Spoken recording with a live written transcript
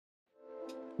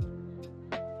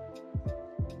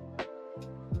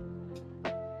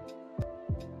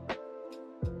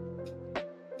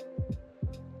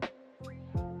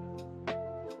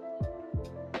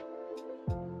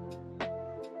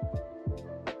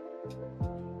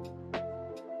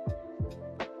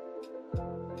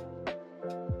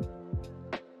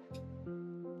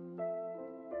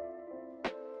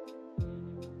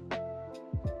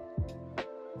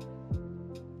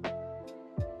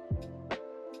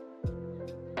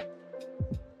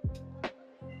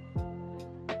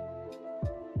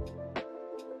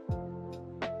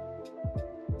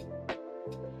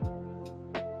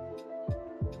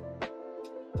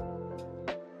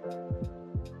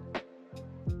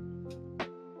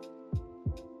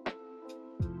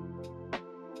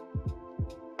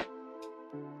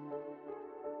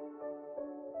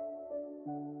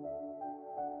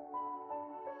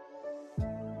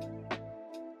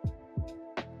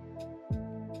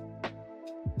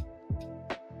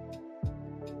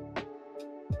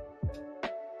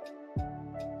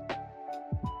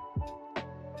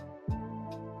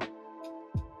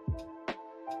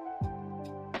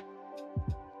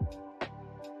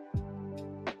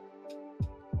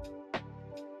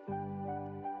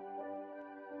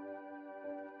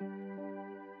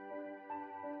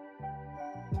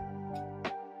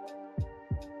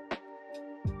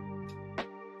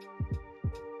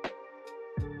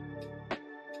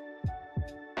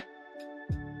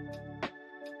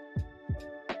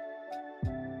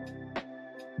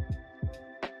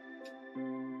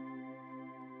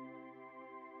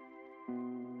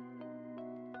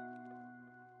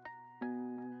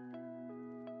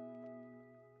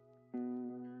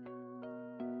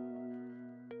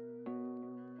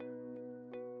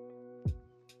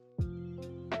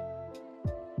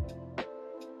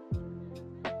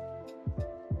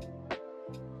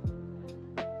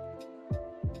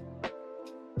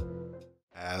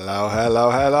Hello, hello,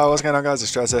 hello, what's going on guys,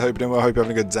 it's Strads here, hope you're doing well, hope you're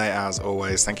having a good day as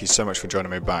always. Thank you so much for joining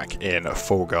me back in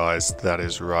Fall Guys, that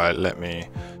is right, let me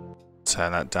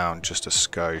turn that down just a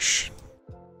skosh.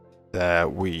 There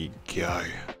we go,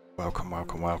 welcome,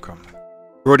 welcome, welcome.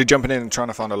 We're already jumping in and trying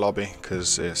to find a lobby,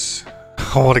 because it's,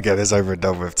 I want to get this over and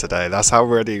done with today, that is how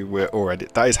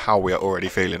we are already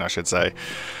feeling, I should say.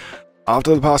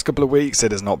 After the past couple of weeks,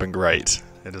 it has not been great,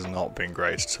 it has not been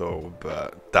great at all,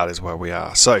 but that is where we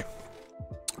are. So,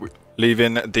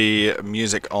 leaving the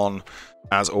music on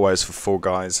as always for Fall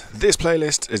Guys. This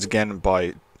playlist is again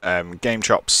by Game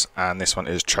Chops, and this one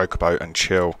is Chocobo and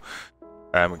Chill.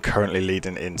 Currently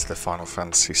leading into the Final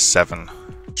Fantasy VII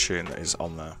tune that is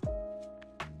on there.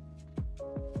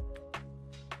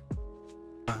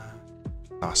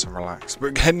 Nice and relaxed.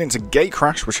 We're heading into Gate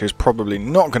Crash, which is probably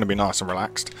not going to be nice and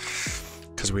relaxed,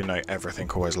 because we know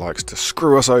everything always likes to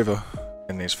screw us over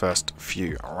in these first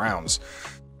few rounds.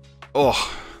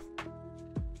 Oh.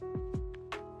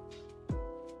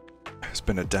 It's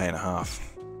been a day and a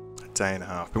half.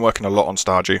 Been working a lot on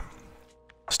Stardew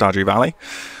Valley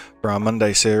for our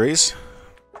Monday series.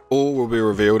 All will be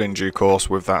revealed in due course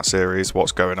with that series,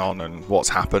 what's going on and what's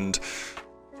happened.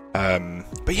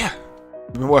 But yeah,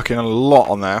 we've been working a lot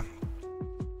on there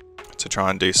to try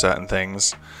and do certain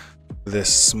things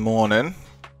this morning.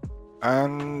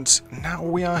 And now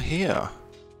we are here.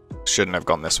 Shouldn't have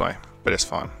gone this way, but it's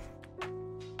fine.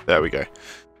 There we go.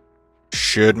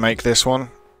 Should make this one.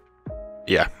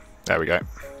 Yeah, there we go.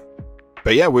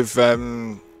 But yeah, we've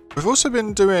also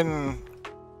been doing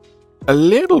a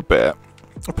little bit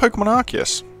of Pokemon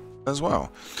Arceus as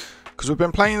well, because we've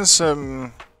been playing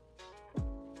some.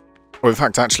 Well, in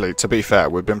fact, actually, to be fair,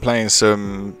 we've been playing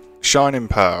some Shining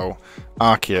Pearl,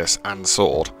 Arceus, and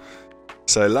Sword.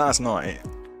 So last night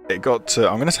it got to.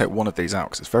 I'm going to take one of these out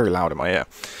because it's very loud in my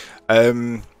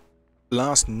ear.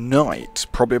 Last night,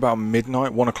 probably about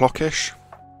midnight, 1 o'clock-ish.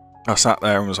 I sat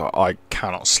there and was like, I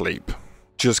cannot sleep.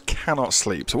 Just cannot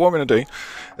sleep. So what I'm going to do is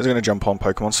I'm going to jump on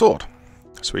Pokemon Sword.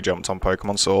 So we jumped on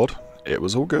Pokemon Sword. It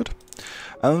was all good.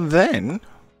 And then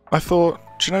I thought,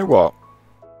 do you know what?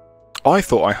 I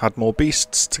thought I had more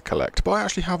beasts to collect, but I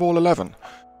actually have all 11.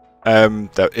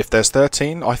 If there's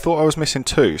 13, I thought I was missing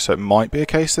 2. So it might be a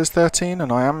case there's 13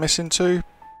 and I am missing 2.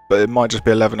 But it might just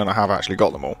be 11 and I have actually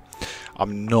got them all.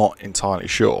 I'm not entirely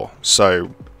sure. So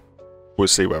we'll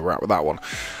see where we're at with that one.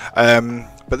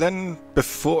 But then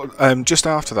before, just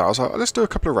after that, I was like, let's do a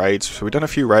couple of raids. So we've done a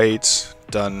few raids,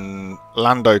 done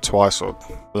Lando twice, or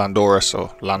Landorus, or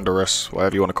Landorus,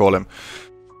 whatever you want to call him.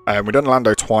 We've done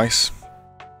Lando twice,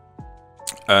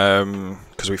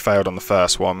 because we failed on the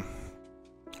first one.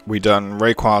 We done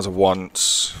Rayquaza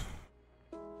once.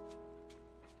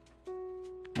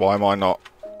 Why am I not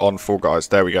on Fall Guys?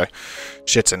 There we go.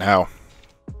 Shit in hell.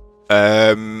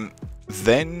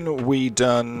 Then we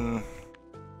done.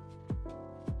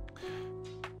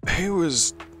 Who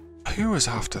was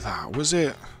after that? Was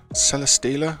it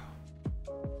Celesteela?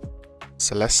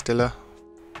 Celesteela?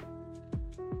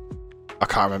 I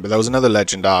can't remember. There was another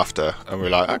legend after, and we were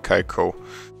like, okay, cool.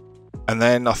 And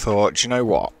then I thought, do you know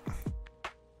what?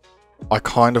 I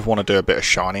kind of want to do a bit of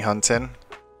shiny hunting,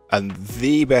 and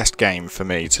the best game for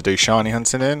me to do shiny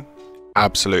hunting in,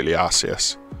 absolutely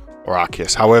Arceus. Or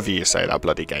Arceus, however you say that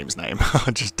bloody game's name. I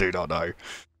just do not know.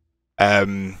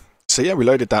 So yeah, we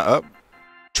loaded that up.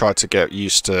 Tried to get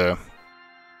used to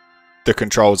the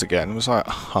controls again. Was like,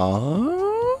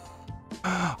 huh?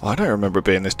 I don't remember it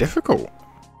being this difficult.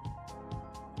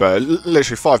 But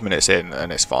literally 5 minutes in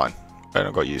and it's fine. And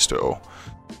I got used to it all.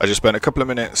 I just spent a couple of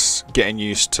minutes getting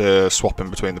used to swapping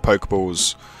between the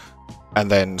Pokeballs. And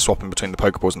then swapping between the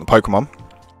Pokeballs and the Pokemon.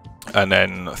 And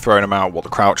then throwing them out, what the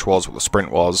crouch was, what the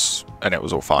sprint was, and it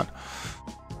was all fine.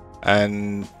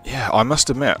 And yeah, I must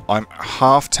admit, I'm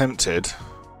half tempted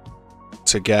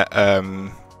to get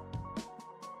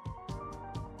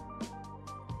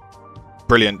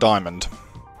Brilliant Diamond.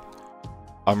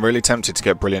 I'm really tempted to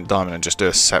get Brilliant Diamond and just do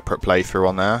a separate playthrough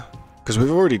on there. Because we've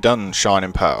already done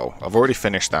Shining Pearl. I've already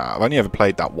finished that. I've only ever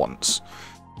played that once.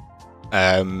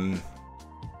 And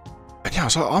yeah,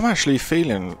 so I'm actually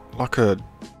feeling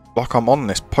like I'm on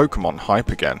this Pokemon hype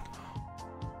again.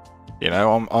 You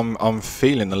know, I'm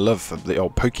feeling the love of the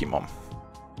old Pokemon.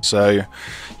 So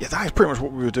yeah, that is pretty much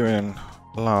what we were doing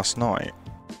last night.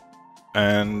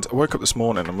 And I woke up this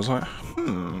morning and was like,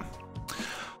 what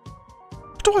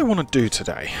do I want to do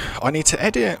today? I need to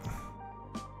edit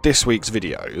this week's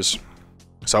videos.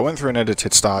 So I went through and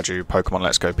edited Stardew, Pokemon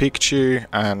Let's Go Pikachu,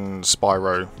 and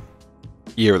Spyro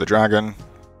Year of the Dragon.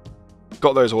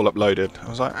 Got those all uploaded. I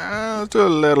was like, I'll do a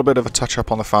little bit of a touch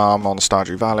up on the farm on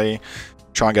Stardew Valley.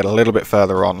 Try and get a little bit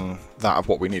further on that of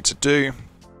what we need to do.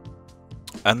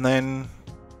 and then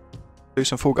do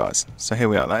some Fall Guys. So here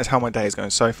we are. That is how my day is going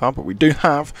so far, but we do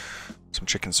have some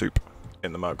chicken soup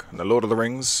in the mug. And the Lord of the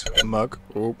Rings mug.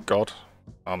 Oh, God.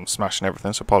 I'm smashing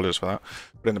everything, so apologies for that.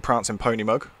 But in the Prancing Pony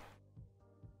mug.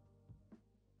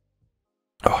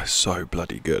 Oh, it's so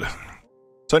bloody good.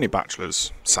 It's only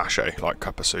Bachelor's sachet, like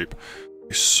cup of soup.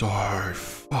 It's so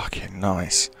fucking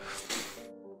nice.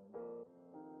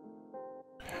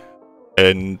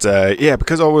 And yeah,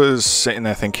 because I was sitting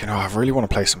there thinking, oh, I really want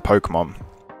to play some Pokemon.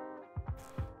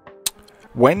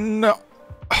 When...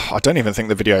 I don't even think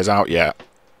the video's out yet.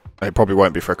 It probably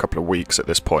won't be for a couple of weeks at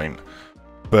this point.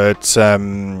 But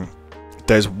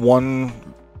there's one...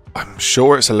 I'm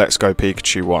sure it's a Let's Go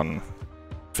Pikachu one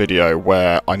video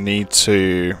where I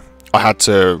had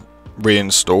to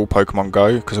reinstall Pokemon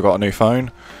Go because I got a new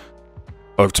phone.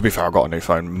 Oh, to be fair, I got a new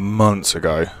phone months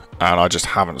ago and I just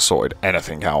haven't sorted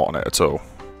anything out on it at all.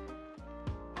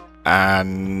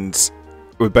 And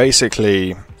we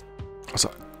basically... I was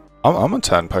like, I'm going to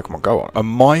turn Pokemon Go on. And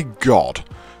my God,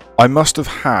 I must have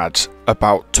had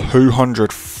about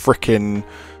 200 frickin'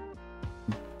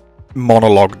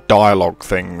 dialogue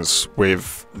things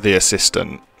with the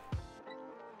assistant.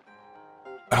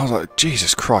 And I was like,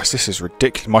 Jesus Christ, this is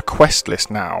ridiculous. My quest list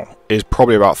now is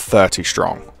probably about 30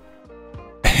 strong.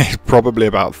 It's probably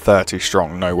about 30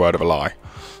 strong, no word of a lie.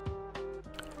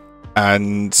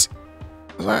 And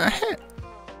I was like,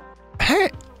 hey,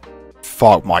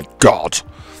 fuck my God.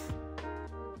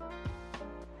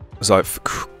 I was like,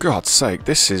 for God's sake,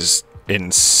 this is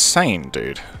insane,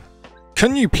 dude.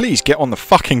 Can you please get on the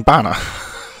fucking banner?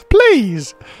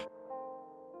 Please!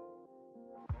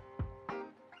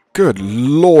 Good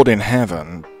Lord in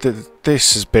heaven,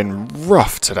 this has been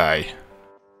rough today.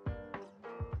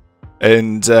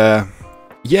 And,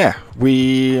 yeah,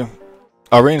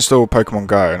 I reinstalled Pokemon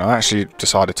Go and I actually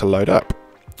decided to load up.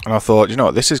 And I thought, you know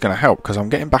what, this is going to help because I'm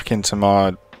getting back into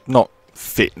my, not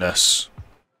fitness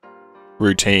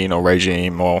routine or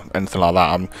regime or anything like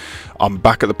that. I'm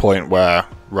back at the point where,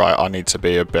 right, I need to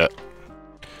be a bit...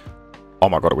 Oh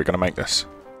my God, are we going to make this?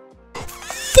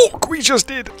 Fuck, we just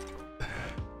did!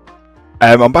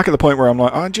 I'm back at the point where I'm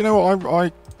like, oh, do you know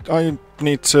what, I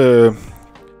need to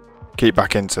keep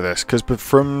back into this, because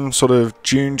from sort of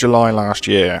June, July last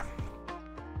year,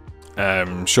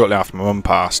 shortly after my mum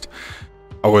passed,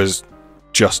 I was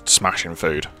just smashing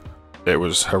food. It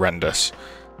was horrendous.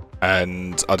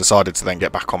 And I decided to then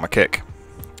get back on my kick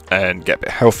and get a bit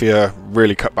healthier,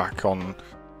 really cut back on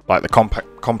like the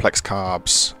complex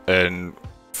carbs and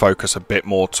focus a bit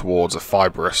more towards a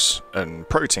fibrous and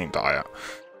protein diet.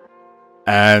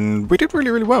 And we did really,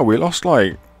 really well. We lost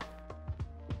like,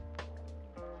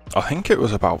 I think it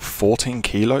was about 14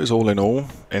 kilos all in all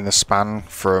in the span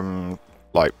from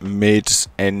like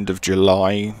end of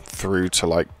July through to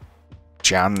like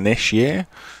Jan this year.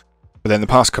 But then the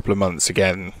past couple of months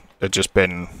again had just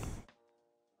been,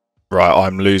 right,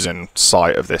 I'm losing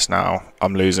sight of this now.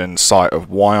 I'm losing sight of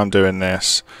why I'm doing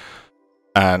this.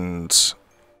 And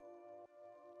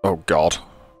oh God.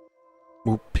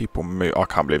 Will people move? I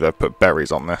can't believe they've put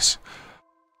berries on this.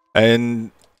 And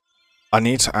I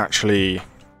need to actually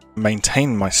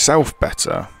maintain myself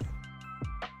better.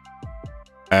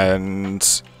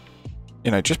 And, you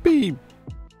know, just be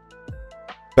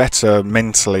better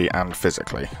mentally and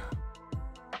physically.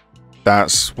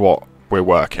 That's what we're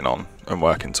working on and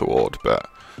working toward, but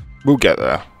we'll get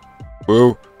there.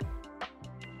 We'll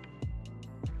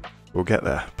get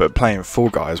there. But playing Fall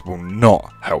Guys will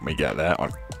not help me get there.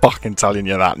 I'm fucking telling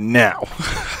you that now.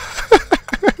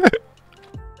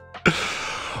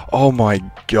 Oh my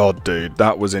God, dude.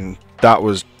 That was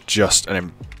just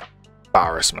an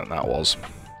embarrassment, that was.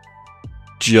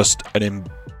 Just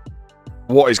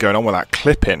what is going on with that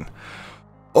clipping?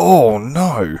 Oh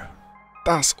no.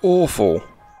 That's awful.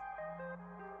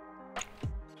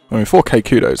 I mean, 4k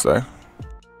kudos though.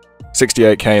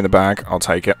 68k in the bag, I'll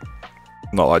take it.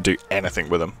 Not that I do anything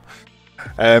with them.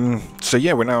 So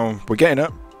yeah, we're getting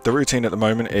up. The routine at the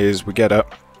moment is we get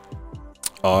up.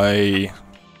 Again,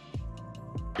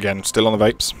 still on the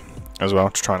vapes as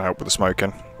well, to try and help with the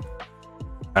smoking.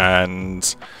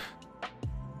 And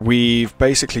we've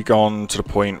basically gone to the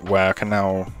point where I can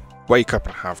now wake up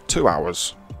and have 2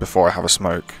 hours before I have a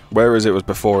smoke. Whereas it was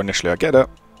before initially I get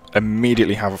up,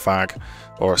 immediately have a fag,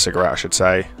 or a cigarette I should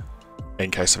say,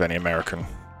 in case of any American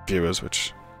viewers,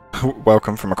 which...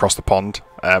 welcome from across the pond.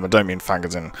 I don't mean fag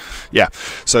as in... Yeah,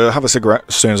 so I have a cigarette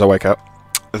as soon as I wake up.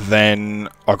 Then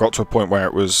I got to a point where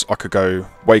it was I could go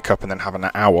wake up and then have an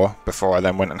hour before I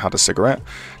then went and had a cigarette.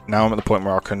 Now I'm at the point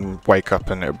where I can wake up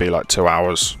and it would be like 2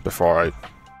 hours before I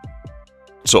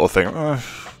sort of think,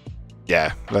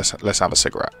 yeah, let's have a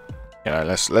cigarette. You know,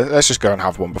 let's just go and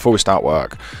have one before we start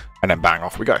work, and then bang,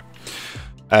 off we go.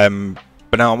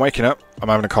 But now I'm waking up, I'm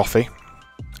having a coffee,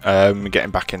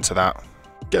 getting back into that,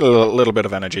 get a little bit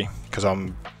of energy, because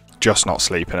I'm just not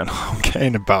sleeping, and I'm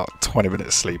getting about 20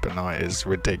 minutes sleep a night. Is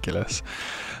ridiculous.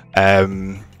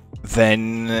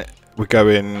 Then we go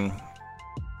in,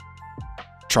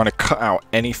 trying to cut out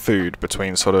any food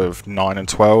between sort of 9 and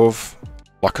 12,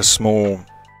 like a small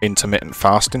intermittent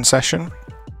fasting session,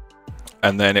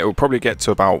 and then it will probably get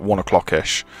to about 1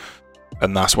 o'clock-ish,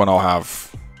 and that's when I'll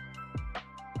have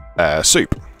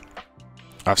soup.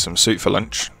 I have some soup for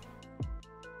lunch.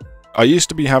 I used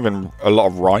to be having a lot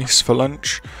of rice for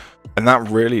lunch, and that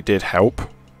really did help.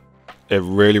 It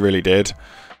really, really did.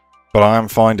 But I am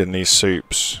finding these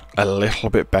soups a little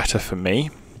bit better for me,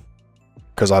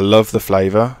 because I love the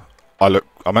flavour.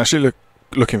 I'm actually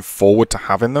looking forward to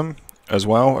having them as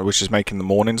well, which is making the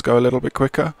mornings go a little bit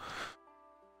quicker.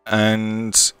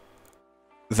 And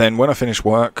then when I finish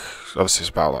work, obviously it's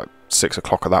about like 6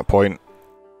 o'clock at that point,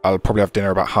 I'll probably have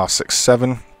dinner about 6:30,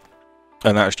 7,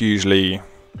 and that's usually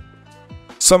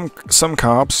some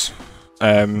carbs,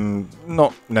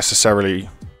 not necessarily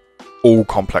all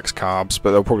complex carbs,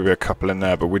 but there'll probably be a couple in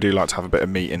there, but we do like to have a bit of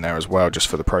meat in there as well, just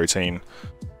for the protein.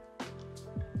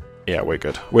 Yeah, we're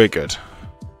good. We're good.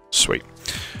 Sweet.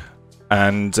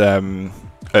 And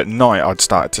at night, I'd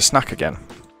started to snack again,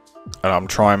 and I'm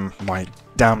trying my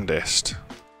damnedest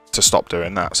to stop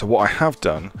doing that. So what I have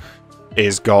done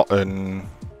is I've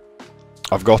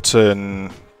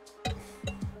gotten, I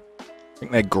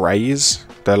think they're greys.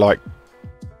 They're like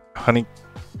honey.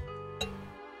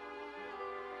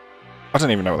 I don't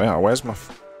even know what they are. Where's my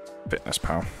fitness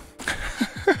pal?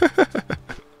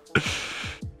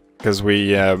 Because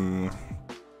we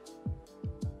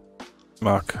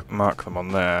mark them on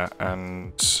there,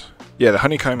 and yeah, the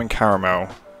honeycomb and caramel,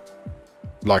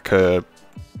 like a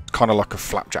kind of like a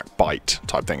flapjack bite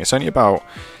type thing. It's only about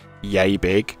yay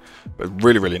big, but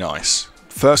really, really nice.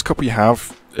 First couple you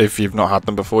have, if you've not had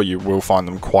them before, you will find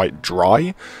them quite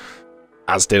dry,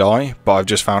 as did I. But I've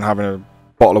just found having a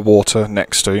bottle of water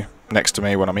next to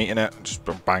me when I'm eating it, just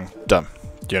bang, done.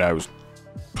 You know,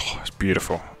 it's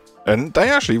beautiful. And they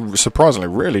actually, surprisingly,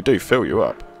 really do fill you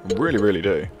up. Really, really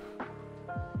do.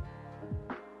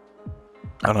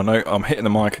 And I know I'm hitting the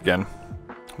mic again.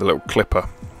 The little clipper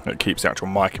that keeps the actual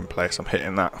mic in place. I'm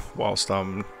hitting that whilst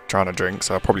I'm trying to drink,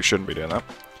 so I probably shouldn't be doing that.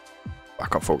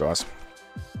 Back on full, guys.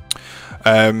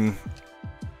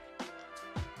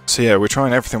 So yeah, we're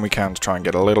trying everything we can to try and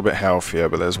get a little bit healthier,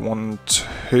 but there's 1,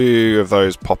 2 of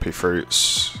those poppy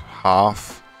fruits,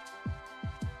 half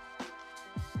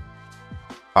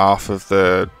of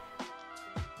the,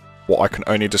 what I can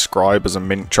only describe as a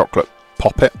mint chocolate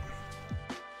poppet.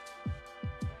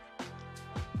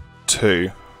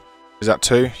 2. Is that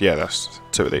 2? Yeah, that's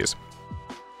 2 of these.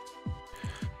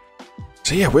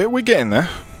 So yeah, we're getting there.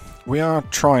 We are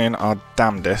trying our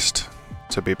damnedest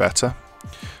to be better.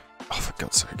 Oh, for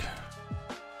God's sake.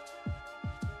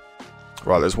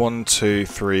 Right, there's 1, 2,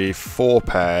 3, 4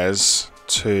 pears,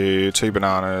 two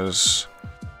bananas,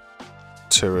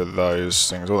 2 of those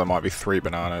things. Or there might be 3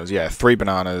 bananas. Yeah, 3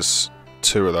 bananas,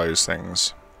 2 of those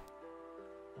things.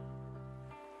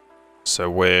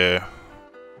 So I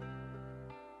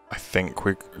think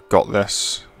we got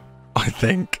this. I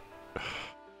think.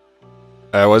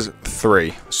 Was it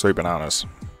 3? 3 bananas.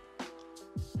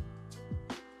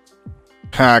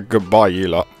 Ha, goodbye, you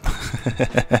lot.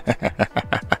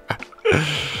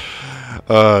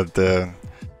 Oh, dear.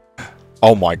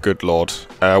 Oh, my good lord.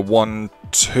 1,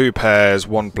 2 pears,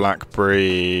 1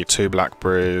 blackberry, 2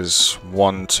 blackberries,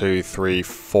 1, 2, 3,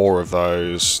 4 of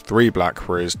those, 3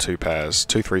 blackberries, 2 pears,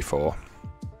 2, 3, 4.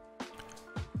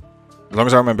 As long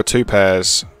as I remember 2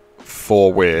 pears,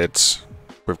 4 weirds,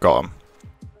 we've got them.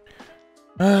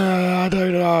 I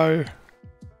don't know.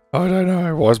 I don't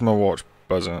know. Why is my watch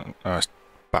buzzing? Oh, it's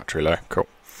battery low. Cool.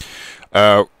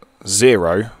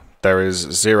 0. There is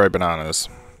 0 bananas.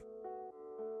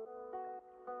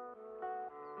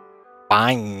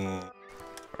 Bang!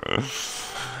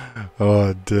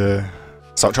 Oh dear.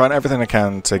 So I'm trying everything I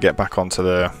can to get back onto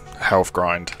the health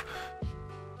grind.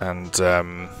 And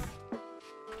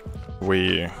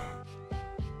we're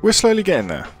slowly getting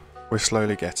there. We're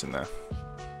slowly getting there.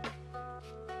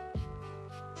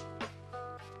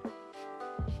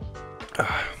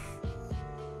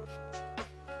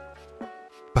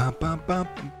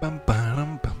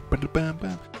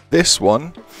 This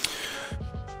one,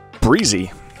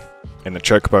 Breezy, in the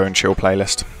Chocobo and Chill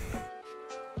playlist.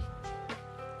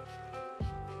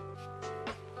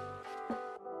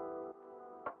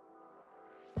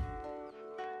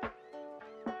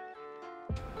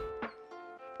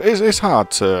 It's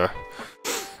hard to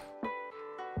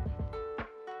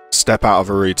step out of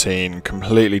a routine,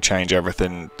 completely change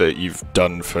everything that you've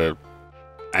done for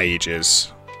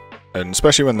ages. And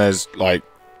especially when there's like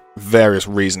various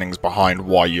reasonings behind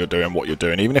why you're doing what you're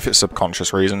doing, even if it's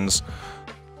subconscious reasons.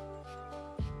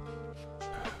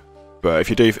 But if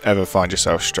you do ever find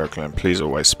yourself struggling, please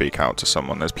always speak out to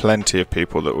someone. There's plenty of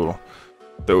people that will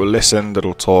listen,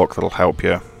 that'll talk, that'll help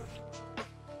you.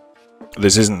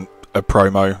 This isn't a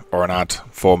promo or an ad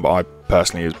form, but I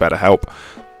personally use BetterHelp.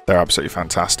 They're absolutely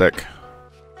fantastic.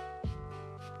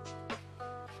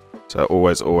 So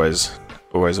always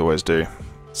do.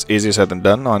 It's easier said than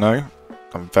done, I know.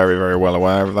 I'm very, very well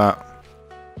aware of that.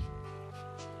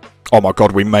 Oh my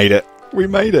god, we made it! We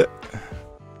made it!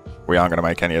 We aren't going to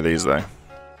make any of these though.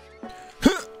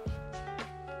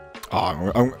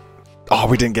 Oh,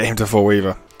 we didn't get him to fall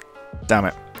either. Damn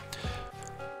it.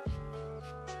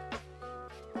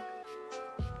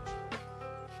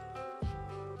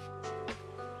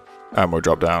 And we'll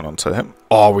drop down onto him.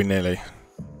 Oh, we nearly.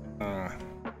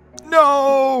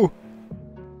 No!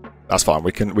 That's fine.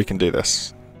 We can do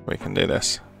this. We can do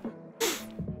this.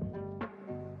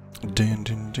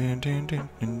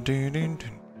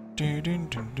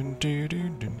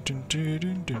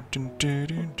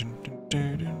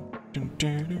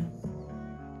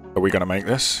 Are we gonna make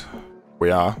this?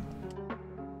 We are.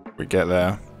 We get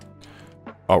there.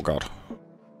 Oh god.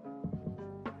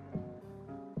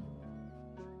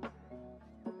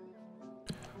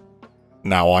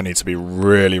 Now I need to be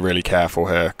really, really careful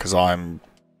here because I'm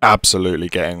absolutely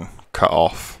getting cut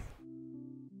off.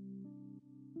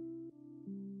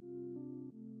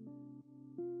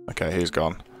 Okay, he's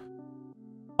gone.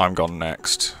 I'm gone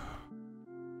next.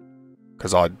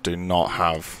 Because I do not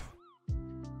have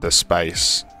the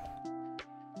space.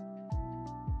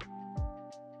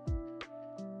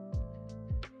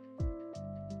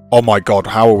 Oh my god,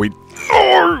 how are we...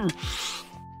 Oh!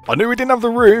 I knew we didn't have the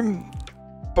room,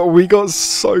 but we got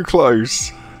so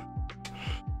close.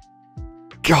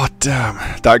 God damn.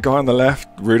 That guy on the left,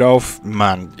 Rudolph,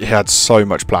 man, he had so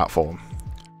much platform.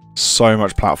 So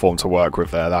much platform to work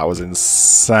with there. That was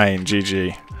insane.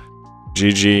 GG.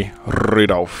 GG,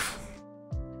 Rudolph.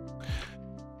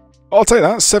 I'll take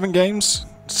that. 7 games.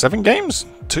 7 games?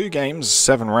 2 games,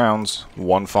 7 rounds,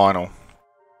 1 final.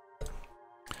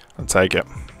 I'll take it.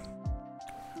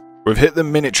 We've hit the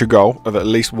miniature goal of at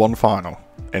least 1 final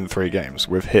in 3 games.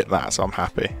 We've hit that, so I'm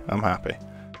happy. I'm happy.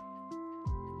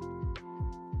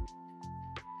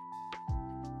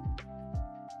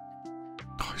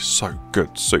 Oh, so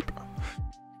good, soup.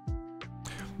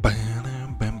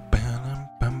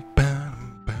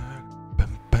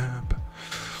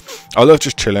 I love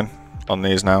just chilling on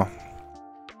these now.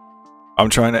 I'm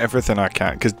trying everything I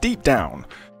can, because deep down,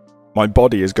 my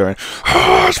body is going,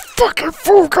 oh, it's fucking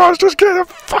full, guys, just get a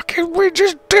fucking win,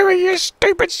 just do it, you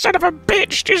stupid son of a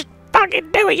bitch, just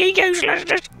fucking do it, you useless,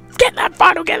 just get that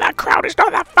final, get that crown, it's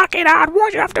not that fucking hard, why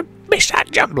do you have to miss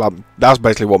that jump? That's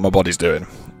basically what my body's doing,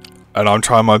 and I'm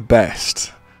trying my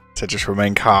best to just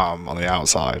remain calm on the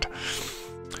outside,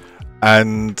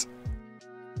 and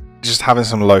just having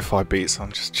some lo-fi beats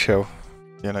on, just chill,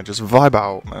 you know, just vibe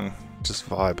out, man, just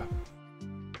vibe.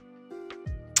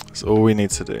 That's all we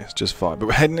need to do, is just vibe. But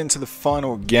we're heading into the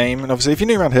final game, and obviously if you're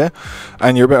new around here,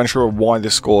 and you're a bit unsure of why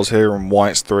this score's here and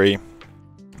why it's 3,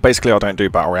 basically I don't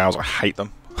do battle royales, I hate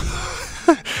them.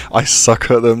 I suck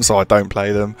at them, so I don't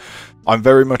play them. I'm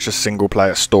very much a single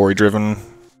player, story-driven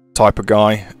type of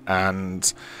guy,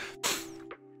 and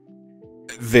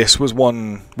this was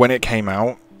one, when it came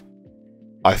out,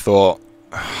 I thought,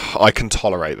 I can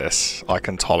tolerate this, I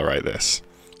can tolerate this.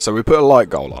 So we put a like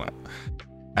goal on it.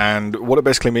 And what it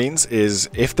basically means is,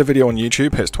 if the video on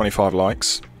YouTube hits 25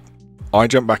 likes, I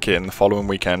jump back in the following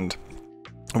weekend,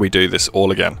 we do this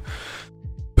all again.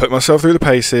 Put myself through the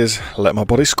paces, let my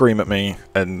body scream at me,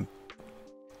 and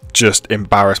just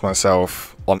embarrass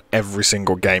myself on every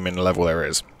single gaming level there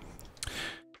is.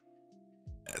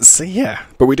 So yeah,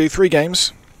 but we do 3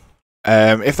 games.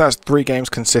 If that's 3 games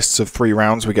consists of 3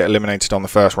 rounds, we get eliminated on the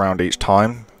first round each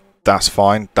time. That's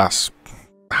fine, that's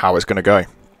how it's going to go.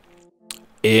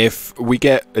 If we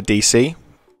get a DC,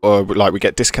 or like we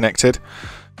get disconnected,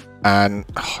 and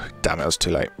oh, damn it, it was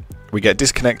too late. We get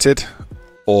disconnected,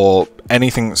 or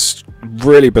anything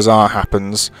really bizarre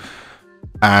happens,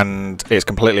 and it's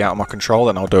completely out of my control,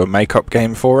 then I'll do a make-up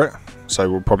game for it. So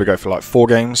we'll probably go for like 4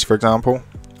 games, for example,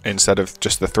 instead of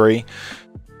just the 3.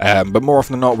 But more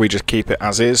often than not, we just keep it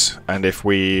as is, and if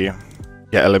we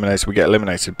get eliminated, we get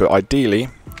eliminated. But ideally,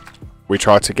 we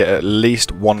try to get at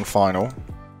least 1 final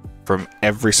from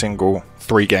every single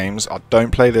 3 games. I don't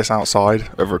play this outside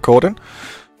of recording.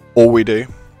 All we do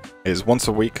is once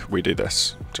a week we do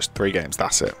this. Just 3 games,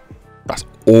 that's it. That's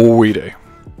all we do.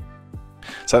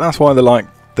 So that's why they like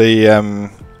the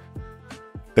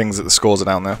things that the scores are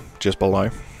down there, just below.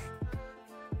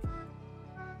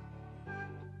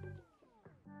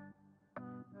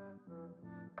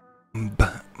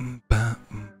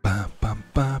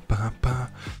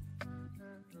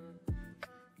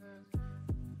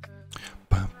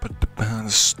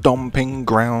 Stomping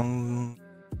ground.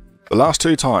 The last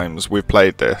 2 times we've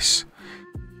played this,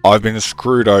 I've been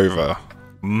screwed over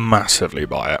massively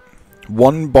by it.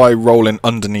 One by rolling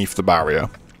underneath the barrier,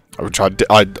 which I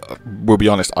will be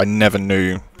honest, I never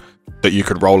knew that you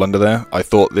could roll under there. I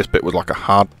thought this bit was like a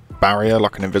hard barrier,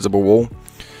 like an invisible wall.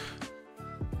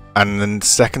 And then the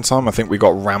second time, I think we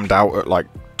got rammed out at like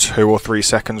 2 or 3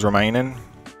 seconds remaining,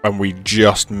 and we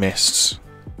just missed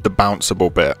the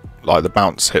bounceable bit, like the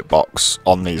bounce hitbox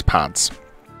on these pads.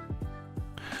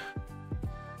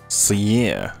 So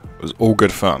yeah, it was all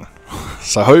good fun.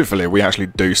 So hopefully we actually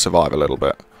do survive a little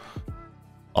bit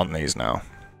on these now.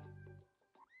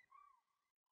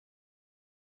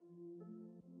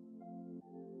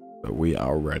 But we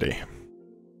are ready.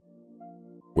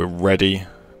 We're ready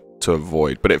to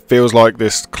avoid, but it feels like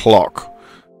this clock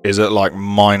is at like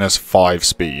 -5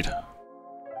 speed.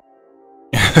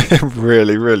 It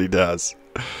really, really does.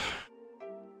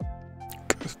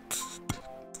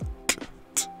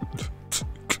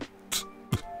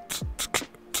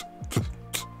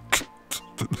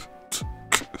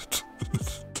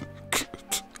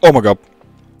 Oh my god.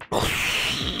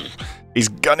 He's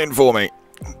gunning for me.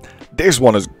 This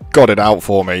one has got it out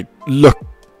for me. Look.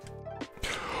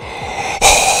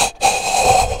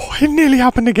 It nearly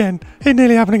happened again. It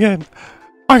nearly happened again.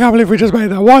 I can't believe we just made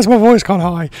that. Why is my voice gone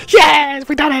high? Yes,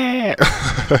 we done it.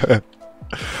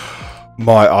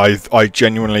 I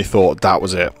genuinely thought that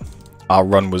was it. Our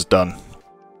run was done.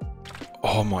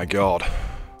 Oh my god.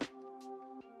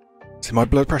 See, my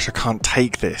blood pressure can't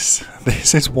take this.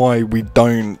 This is why we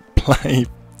don't play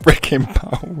freaking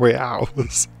Battle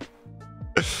Royales.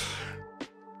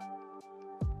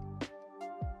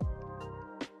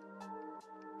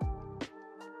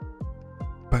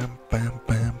 Bam, bam,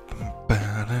 bam,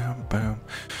 bam, bam.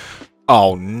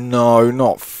 Oh no,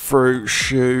 not fruit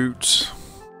shoot.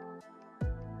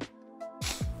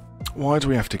 Why do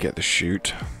we have to get the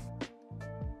shoot?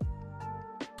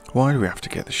 Why do we have to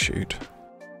get the shoot?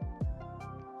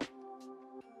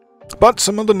 But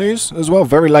some other news as well,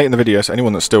 very late in the video, so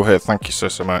anyone that's still here, thank you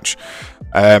so much.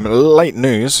 Late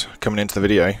news coming into the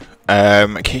video.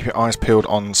 Keep your eyes peeled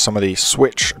on some of the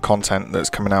Switch content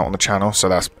that's coming out on the channel, so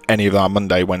that's any of our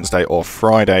Monday, Wednesday or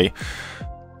Friday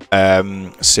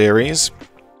series.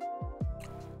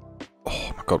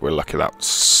 Oh my god, we're lucky that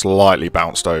slightly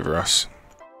bounced over us.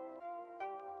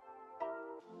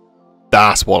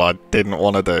 That's what I didn't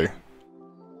want to do.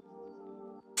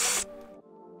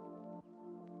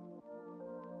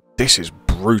 This is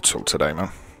brutal today,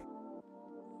 man.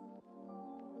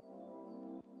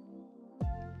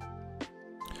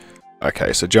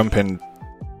 Okay, so jumping.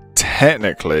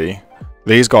 Technically,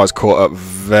 these guys caught up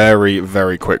very,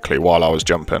 very quickly while I was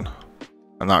jumping.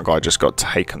 And that guy just got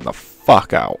taken the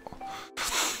fuck out.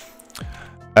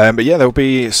 But yeah, there'll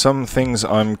be some things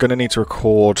I'm going to need to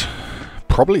record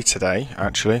probably today,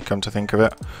 actually, come to think of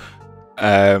it.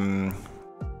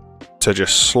 To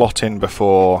just slot in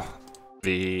before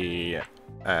the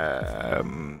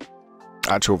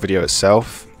actual video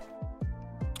itself,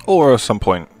 or at some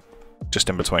point just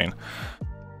in between.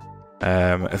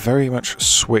 Very much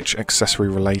Switch accessory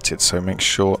related, so make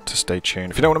sure to stay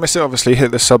tuned. If you don't want to miss it, obviously hit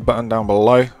the sub button down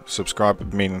below. Subscribe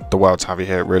would mean the world to have you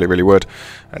here, it really, really would.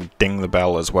 And ding the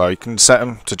bell as well. You can set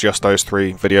them to just those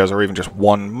 3 videos, or even just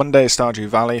one. Monday is Stardew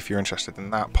Valley if you're interested in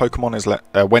that. Pokemon is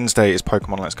Wednesday is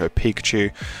Pokemon Let's Go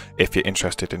Pikachu if you're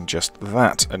interested in just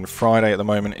that. And Friday at the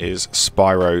moment is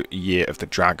Spyro Year of the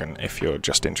Dragon if you're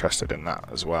just interested in that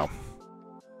as well.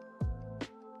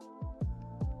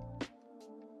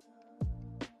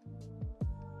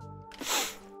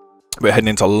 We're heading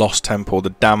into Lost Temple, the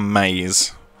damn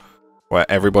maze, where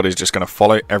everybody's just going to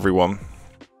follow everyone.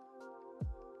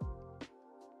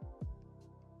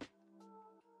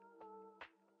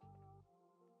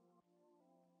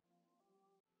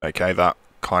 Okay, that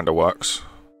kind of works.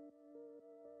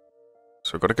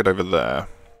 So we've got to get over there.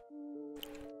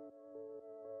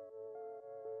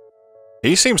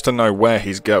 He seems to know where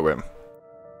he's going.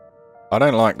 I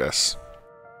don't like this.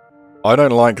 I don't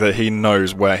like that he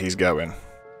knows where he's going.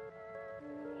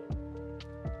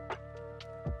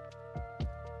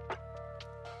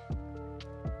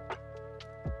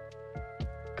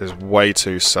 Is way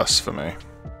too sus for me.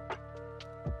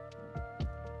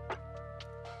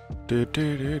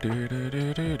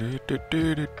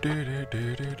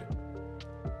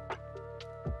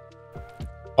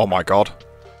 Oh my god.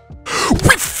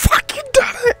 We fucking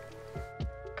done it!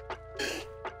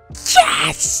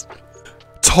 Yes!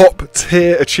 Top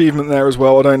tier achievement there as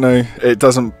well. I don't know.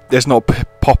 It's not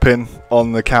popping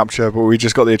on the capture, but we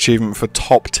just got the achievement for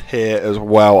top tier as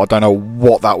well. I don't know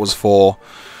what that was for.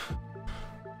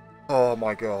 Oh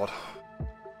my god.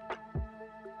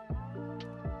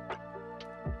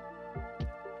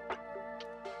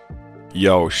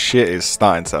 Yo, shit is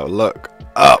starting to look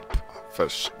up for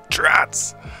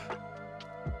Strads.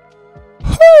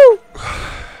 Woo!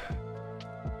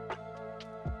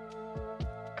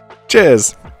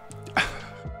 Cheers.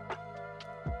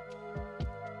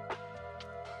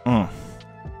 I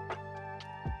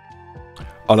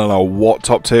don't know what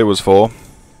top tier was for,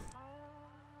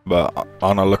 but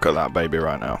I'm gonna look at that baby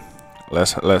right now.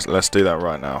 Let's do that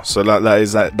right now. So that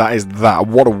is that.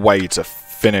 What a way to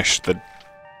finish the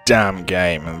damn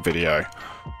game and video.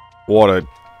 What a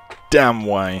damn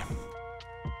way.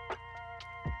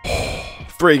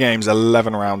 3 games,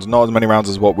 11 rounds. Not as many rounds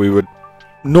as what we would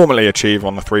normally achieve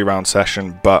on a 3-round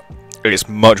session, but it's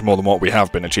much more than what we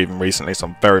have been achieving recently, so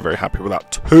I'm very, very happy with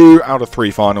that. 2 out of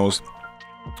 3 finals.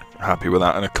 Happy with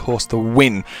that. And of course the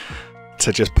win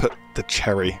to just put the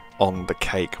cherry on the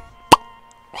cake.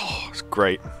 Oh, it's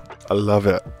great. I love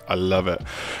it. I love it.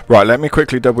 Right, let me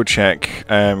quickly double check.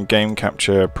 Game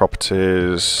capture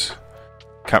properties,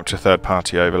 capture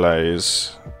third-party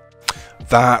overlays.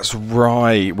 That's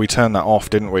right. We turned that off,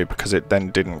 didn't we? Because it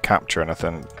then didn't capture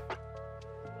anything.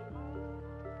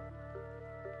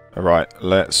 Alright,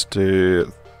 let's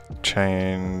do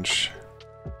change.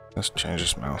 Let's change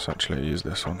this mouse, actually. Use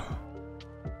this one.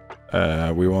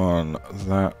 We want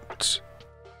that.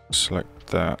 Select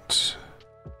that.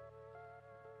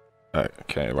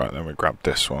 Okay, right, then we grab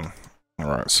this one.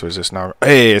 Alright, so is this now...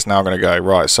 Hey, it's now going to go.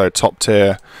 Right, so top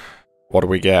tier. What do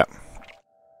we get?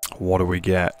 What do we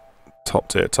get? Top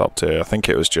tier, top tier. I think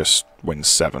it was just win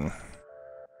 7.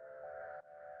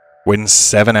 Win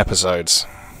 7 episodes.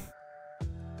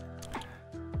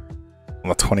 On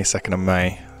the 22nd of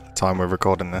May, the time we're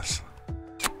recording this.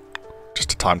 Just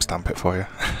to timestamp it for you.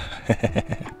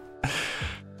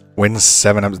 Win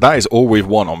 7 episodes. That is all we've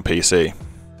won on PC.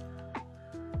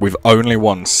 We've only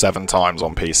won 7 times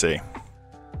on PC.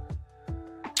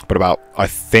 But I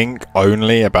think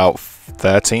only about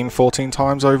 13, 14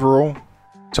 times overall.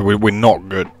 So we're not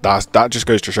good. That just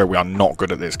goes to show we are not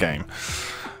good at this game.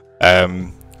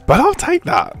 But I'll take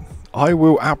that. I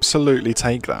will absolutely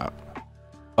take that.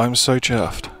 I'm so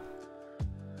chuffed.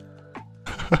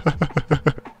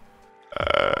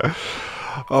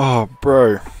 Oh,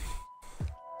 bro.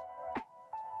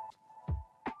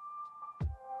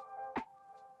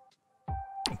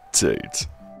 Dude.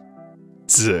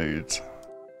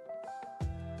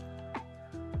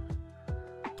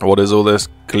 What is all this?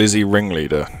 Glizzy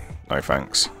ringleader? No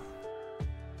thanks.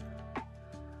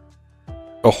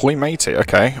 Ahoy matey,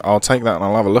 okay. I'll take that and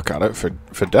I'll have a look at it for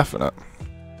definite.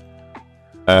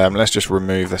 Let's just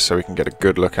remove this so we can get a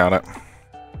good look at it.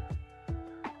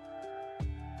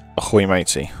 Ahoy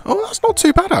matey. Oh, that's not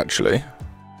too bad actually.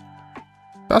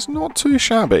 That's not too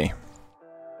shabby.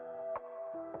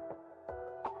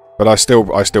 But I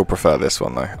still prefer this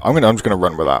one though. I'm just gonna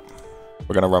run with that.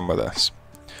 We're gonna run with this.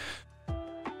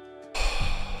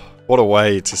 What a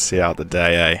way to see out the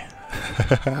day, eh?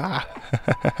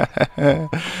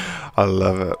 I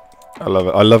love it. I love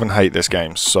it. I love and hate this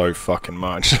game so fucking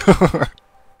much.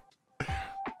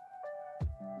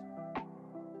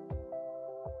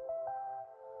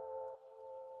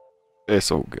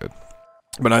 It's all good.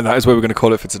 But no, that is where we're going to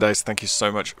call it for today. So thank you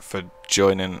so much for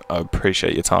joining. I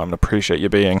appreciate your time and appreciate you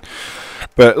being.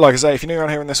 But like I say, if you're new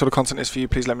around here and this sort of content is for you,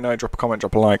 please let me know. Drop a comment,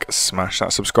 drop a like, smash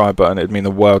that subscribe button. It'd mean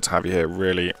the world to have you here.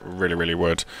 Really, really, really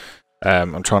would.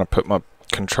 I'm trying to put my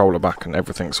controller back and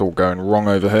everything's all going wrong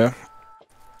over here.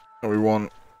 We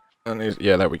want...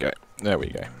 yeah, there we go. There we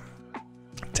go.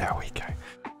 There we go.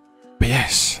 But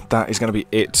yes, that is going to be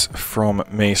it from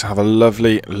me. So have a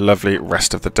lovely, lovely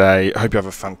rest of the day. I hope you have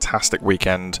a fantastic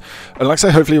weekend. And like I say,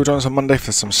 hopefully you'll join us on Monday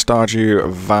for some Stardew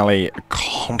Valley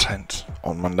content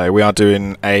on Monday. We are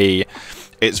doing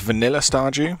it's vanilla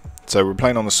Stardew. So we're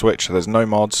playing on the Switch, so there's no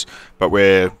mods, but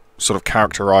we're sort of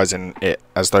characterizing it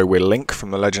as though we're Link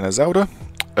from The Legend of Zelda.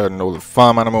 And all the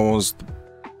farm animals,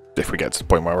 if we get to the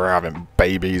point where we're having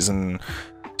babies and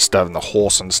stuff, and the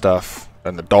horse and stuff.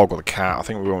 And the dog or the cat. I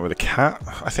think we went with the cat,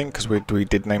 I think, because we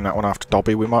did name that one after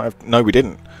Dobby. We might have... No, we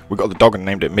didn't. We got the dog and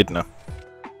named it Midna.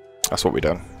 That's what we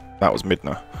done. That was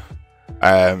Midna.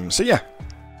 So yeah.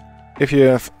 If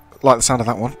you like the sound of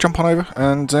that one, jump on over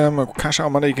and we'll catch out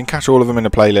on Monday. You can catch all of them in a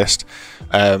playlist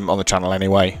on the channel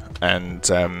anyway. And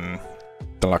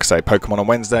Then, like I say, Pokemon on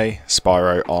Wednesday,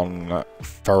 Spyro on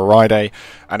Friday.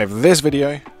 And if this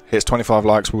video hits 25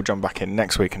 likes, we'll jump back in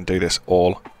next week and do this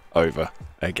all over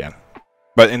again.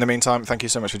 But in the meantime, thank you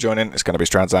so much for joining. It's going to be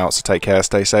Strads out, so take care,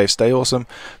 stay safe, stay awesome.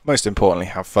 Most importantly,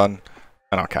 have fun,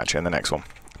 and I'll catch you in the next one.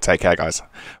 Take care, guys.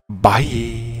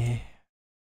 Bye.